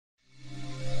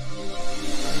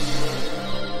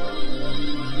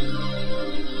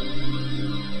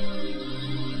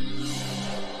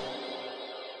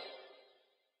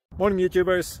Morning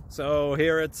YouTubers. So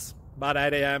here it's about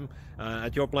 8 a.m.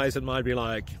 At your place it might be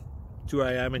like 2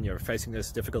 a.m. and you're facing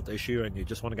this difficult issue and you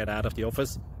just want to get out of the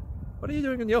office. What are you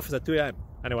doing in the office at 2 a.m.?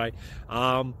 Anyway,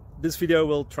 this video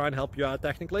will try and help you out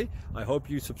technically. I hope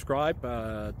you subscribe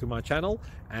to my channel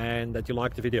and that you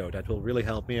like the video. That will really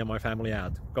help me and my family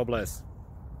out. God bless.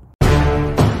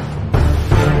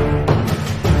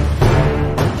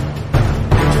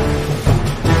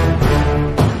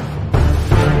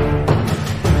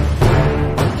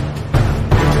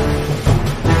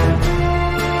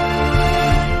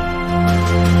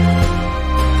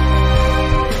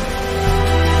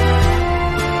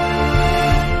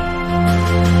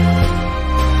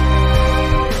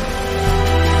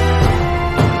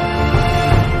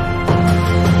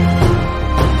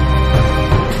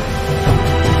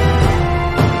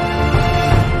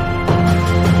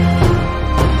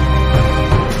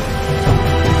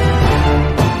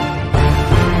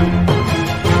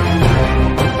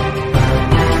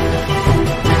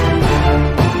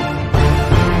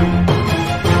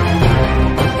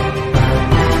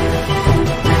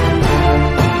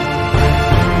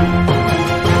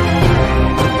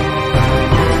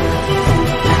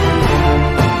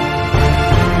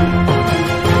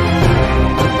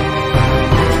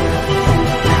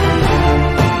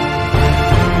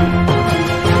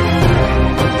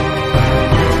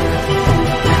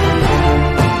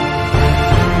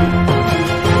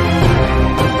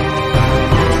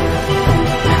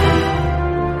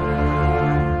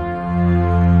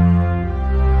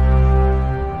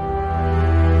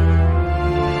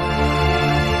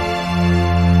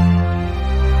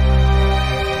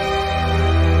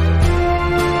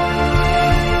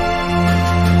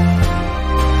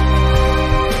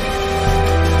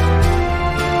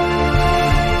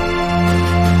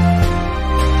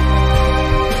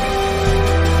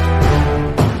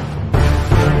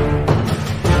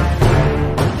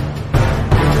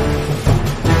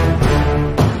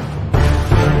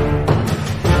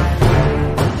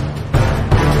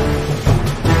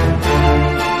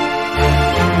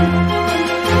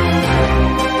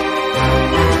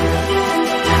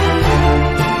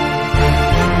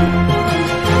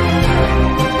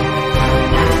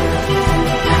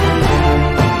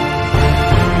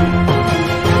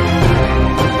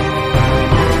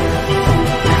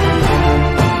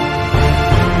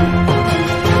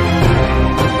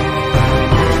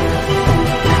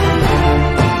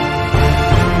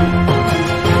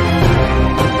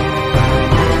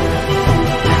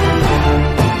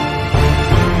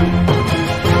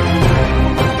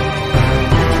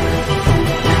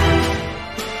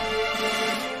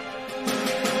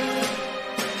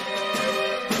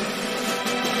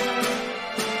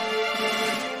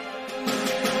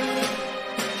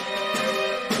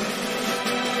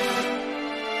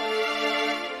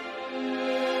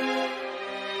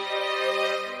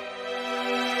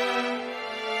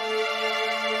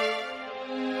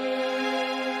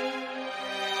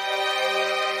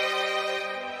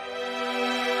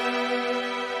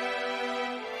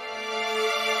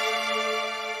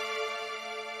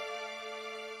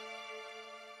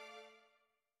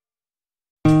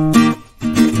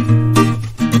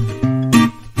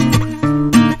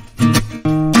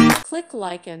 Click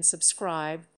like and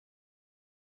subscribe.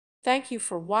 Thank you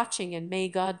for watching and may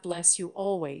God bless you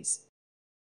always.